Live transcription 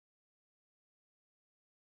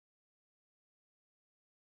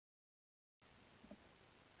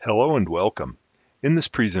Hello and welcome. In this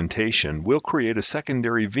presentation, we'll create a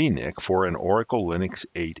secondary VNIC for an Oracle Linux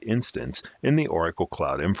 8 instance in the Oracle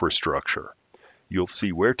Cloud Infrastructure. You'll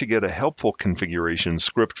see where to get a helpful configuration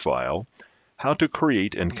script file, how to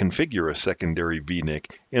create and configure a secondary VNIC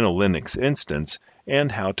in a Linux instance,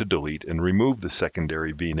 and how to delete and remove the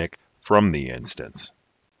secondary VNIC from the instance.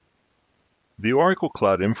 The Oracle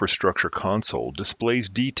Cloud Infrastructure console displays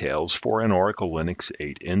details for an Oracle Linux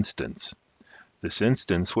 8 instance. This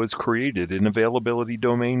instance was created in Availability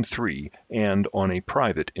Domain 3 and on a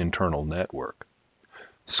private internal network.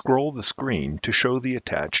 Scroll the screen to show the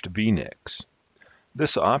attached VNICs.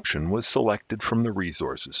 This option was selected from the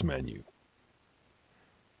Resources menu.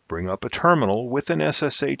 Bring up a terminal with an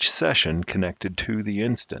SSH session connected to the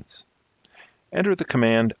instance. Enter the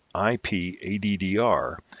command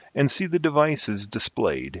ipaddr and see the devices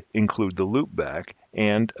displayed include the loopback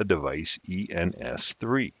and a device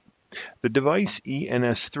ENS3. The device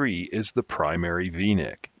ENS3 is the primary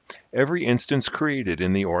VNIC. Every instance created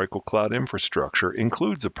in the Oracle Cloud Infrastructure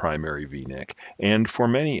includes a primary VNIC, and for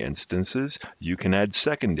many instances, you can add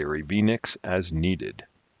secondary VNICs as needed.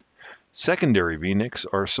 Secondary VNICs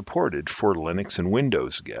are supported for Linux and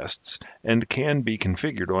Windows guests and can be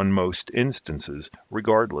configured on most instances,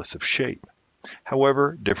 regardless of shape.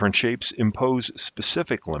 However, different shapes impose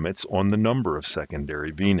specific limits on the number of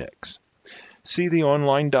secondary VNICs. See the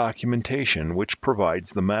online documentation which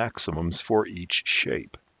provides the maximums for each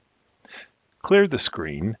shape. Clear the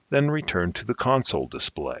screen, then return to the console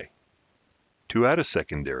display. To add a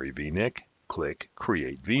secondary VNIC, click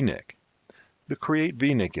Create VNIC. The Create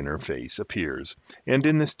VNIC interface appears, and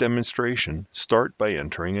in this demonstration, start by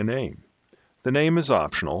entering a name. The name is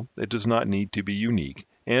optional, it does not need to be unique,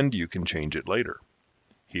 and you can change it later.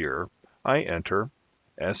 Here, I enter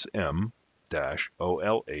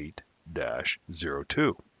SM-OL8-02.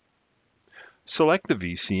 Select the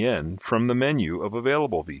VCN from the menu of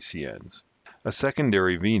available VCNs. A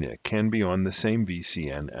secondary VNIC can be on the same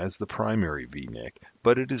VCN as the primary VNIC,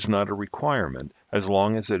 but it is not a requirement as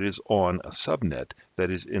long as it is on a subnet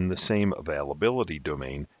that is in the same availability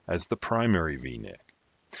domain as the primary VNIC.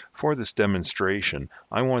 For this demonstration,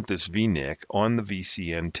 I want this VNIC on the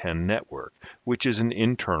VCN 10 network, which is an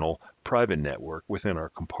internal private network within our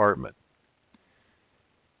compartment.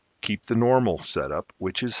 Keep the normal setup,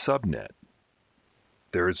 which is subnet.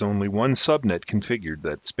 There is only one subnet configured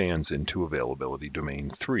that spans into Availability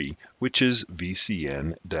Domain 3, which is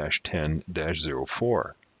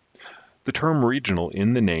VCN-10-04. The term regional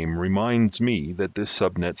in the name reminds me that this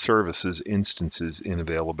subnet services instances in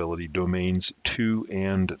Availability Domains 2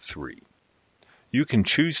 and 3. You can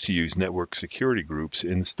choose to use network security groups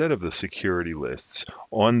instead of the security lists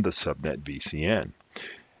on the subnet VCN.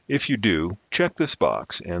 If you do, check this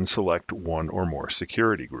box and select one or more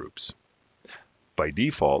security groups. By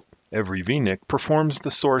default, every VNIC performs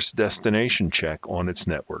the source destination check on its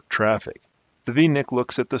network traffic. The VNIC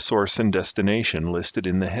looks at the source and destination listed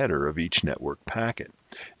in the header of each network packet.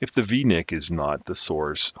 If the VNIC is not the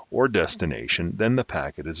source or destination, then the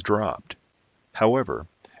packet is dropped. However,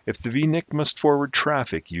 if the VNIC must forward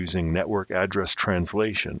traffic using Network Address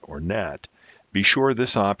Translation, or NAT, be sure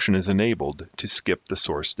this option is enabled to skip the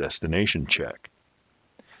source destination check.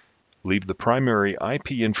 Leave the primary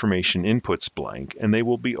IP information inputs blank and they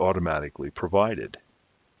will be automatically provided.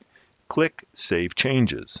 Click Save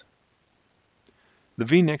Changes. The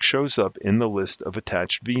VNIC shows up in the list of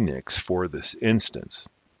attached VNICs for this instance.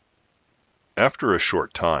 After a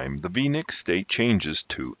short time, the VNIC state changes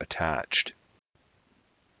to Attached.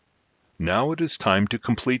 Now it is time to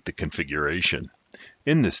complete the configuration.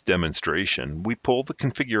 In this demonstration, we pull the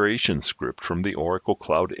configuration script from the Oracle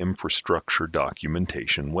Cloud Infrastructure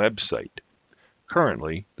documentation website.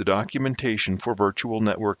 Currently, the documentation for Virtual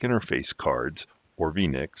Network Interface Cards, or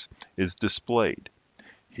VNICs, is displayed.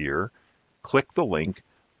 Here, click the link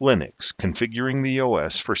Linux Configuring the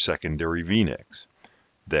OS for Secondary VNICs.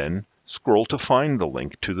 Then, scroll to find the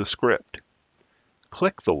link to the script.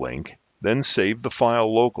 Click the link, then save the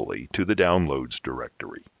file locally to the Downloads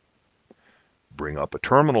directory. Bring up a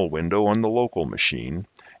terminal window on the local machine,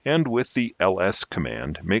 and with the ls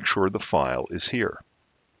command, make sure the file is here.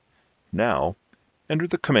 Now, enter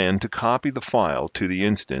the command to copy the file to the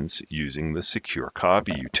instance using the Secure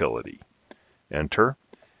Copy utility. Enter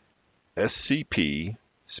scp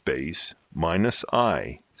 -i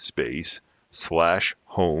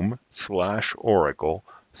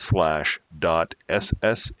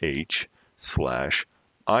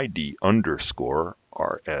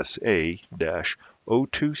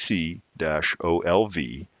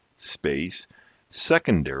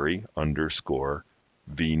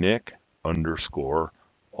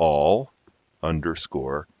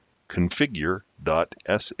secondary_vnic_all_.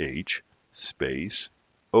 configure.sh space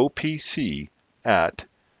OPC at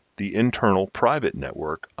the internal private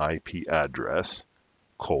network IP address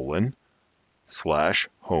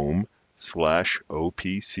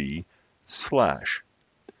 :/home/OPC/.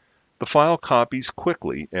 The file copies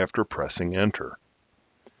quickly after pressing enter.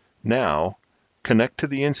 Now, connect to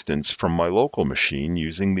the instance from my local machine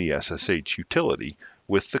using the SSH utility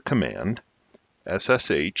with the command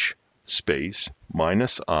ssh space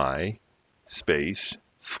 -i space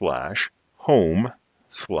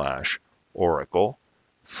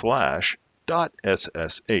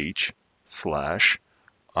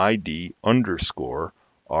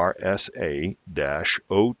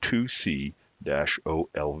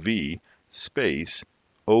space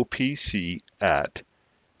OPC at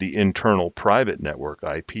the internal private network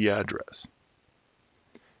IP address.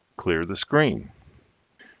 Clear the screen.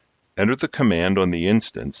 Enter the command on the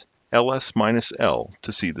instance ls-l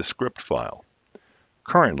to see the script file.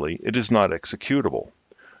 Currently, it is not executable,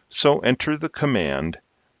 so enter the command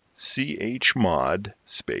chmod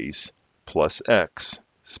space +x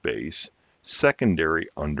space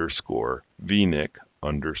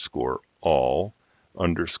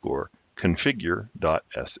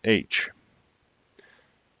secondary_vnic_all_configure.sh.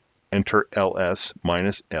 Enter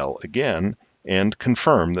ls-l again and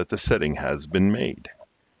confirm that the setting has been made.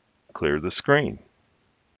 Clear the screen.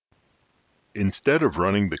 Instead of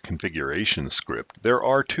running the configuration script, there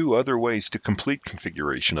are two other ways to complete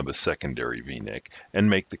configuration of a secondary VNIC and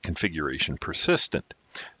make the configuration persistent.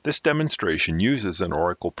 This demonstration uses an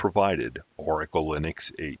Oracle-provided Oracle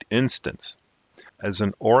Linux 8 instance. As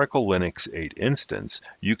an Oracle Linux 8 instance,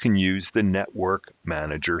 you can use the Network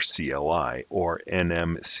Manager CLI or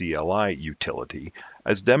NMCLI utility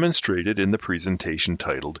as demonstrated in the presentation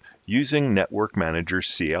titled Using Network Manager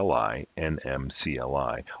CLI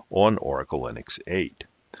NMCLI on Oracle Linux 8.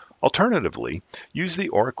 Alternatively, use the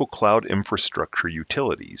Oracle Cloud Infrastructure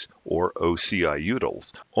Utilities, or OCI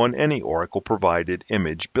utils, on any Oracle-provided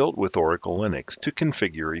image built with Oracle Linux to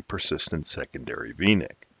configure a persistent secondary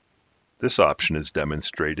VNIC. This option is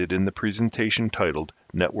demonstrated in the presentation titled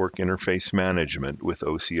Network Interface Management with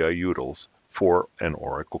OCI utils for an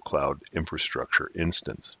Oracle Cloud Infrastructure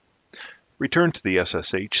instance. Return to the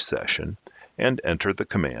SSH session and enter the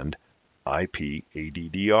command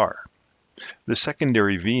ipaddr. The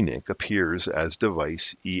secondary VNIC appears as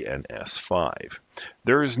device ENS5.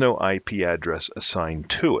 There is no IP address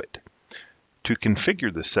assigned to it. To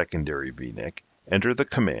configure the secondary VNIC, enter the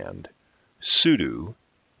command sudo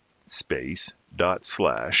space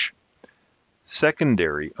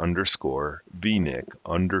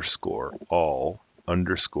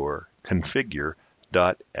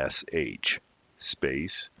 /secondary_vnic_all_configure.sh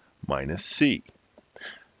space -c.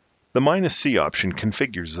 The -c option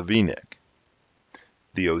configures the VNIC.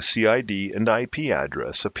 The OCID and IP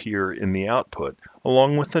address appear in the output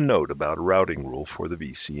along with a note about a routing rule for the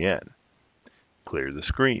VCN. Clear the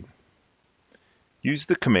screen. Use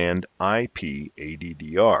the command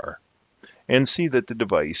ipaddr and see that the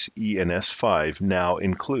device ENS5 now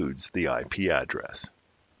includes the IP address.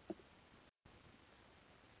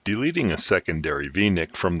 Deleting a secondary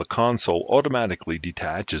VNIC from the console automatically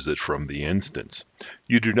detaches it from the instance.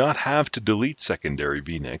 You do not have to delete secondary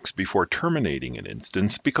VNICs before terminating an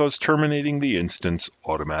instance because terminating the instance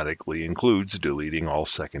automatically includes deleting all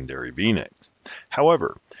secondary VNICs.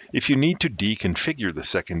 However, if you need to deconfigure the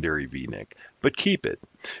secondary VNIC but keep it,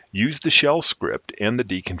 use the shell script and the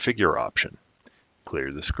deconfigure option.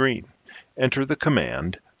 Clear the screen. Enter the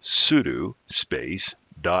command sudo space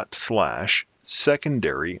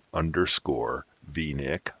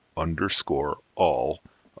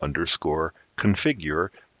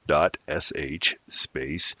 /secondary_vnic_all_configure.sh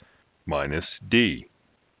space -d.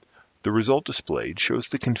 The result displayed shows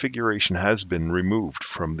the configuration has been removed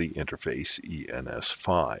from the interface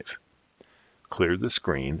ENS5. Clear the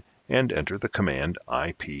screen and enter the command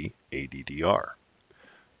ipaddr.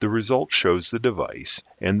 The result shows the device,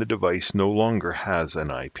 and the device no longer has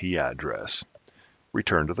an IP address.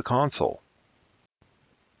 Return to the console.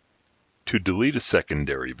 To delete a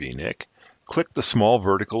secondary VNIC, click the small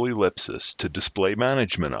vertical ellipsis to display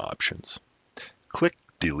management options. Click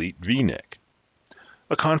Delete VNIC.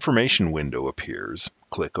 A confirmation window appears.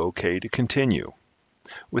 Click OK to continue.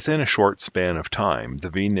 Within a short span of time, the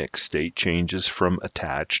VNIC state changes from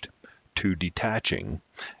attached to detaching,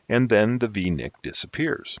 and then the VNIC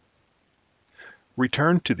disappears.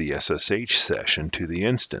 Return to the SSH session to the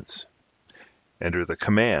instance. Enter the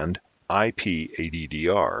command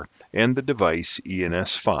ipaddr, and the device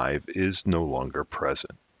ENS5 is no longer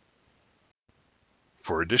present.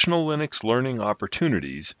 For additional Linux learning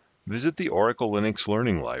opportunities, Visit the Oracle Linux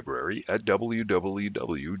Learning Library at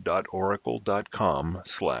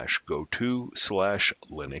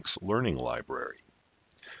www.oracle.com/go-to/Linux Learning Library.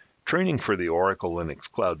 Training for the Oracle Linux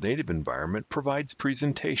Cloud Native environment provides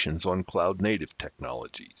presentations on cloud-native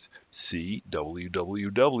technologies. See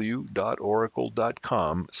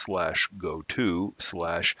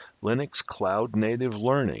www.oracle.com/go-to/Linux Cloud Native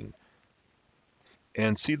Learning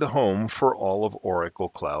and see the home for all of Oracle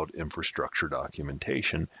Cloud Infrastructure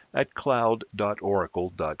documentation at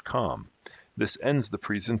cloud.oracle.com. This ends the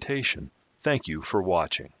presentation. Thank you for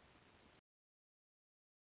watching.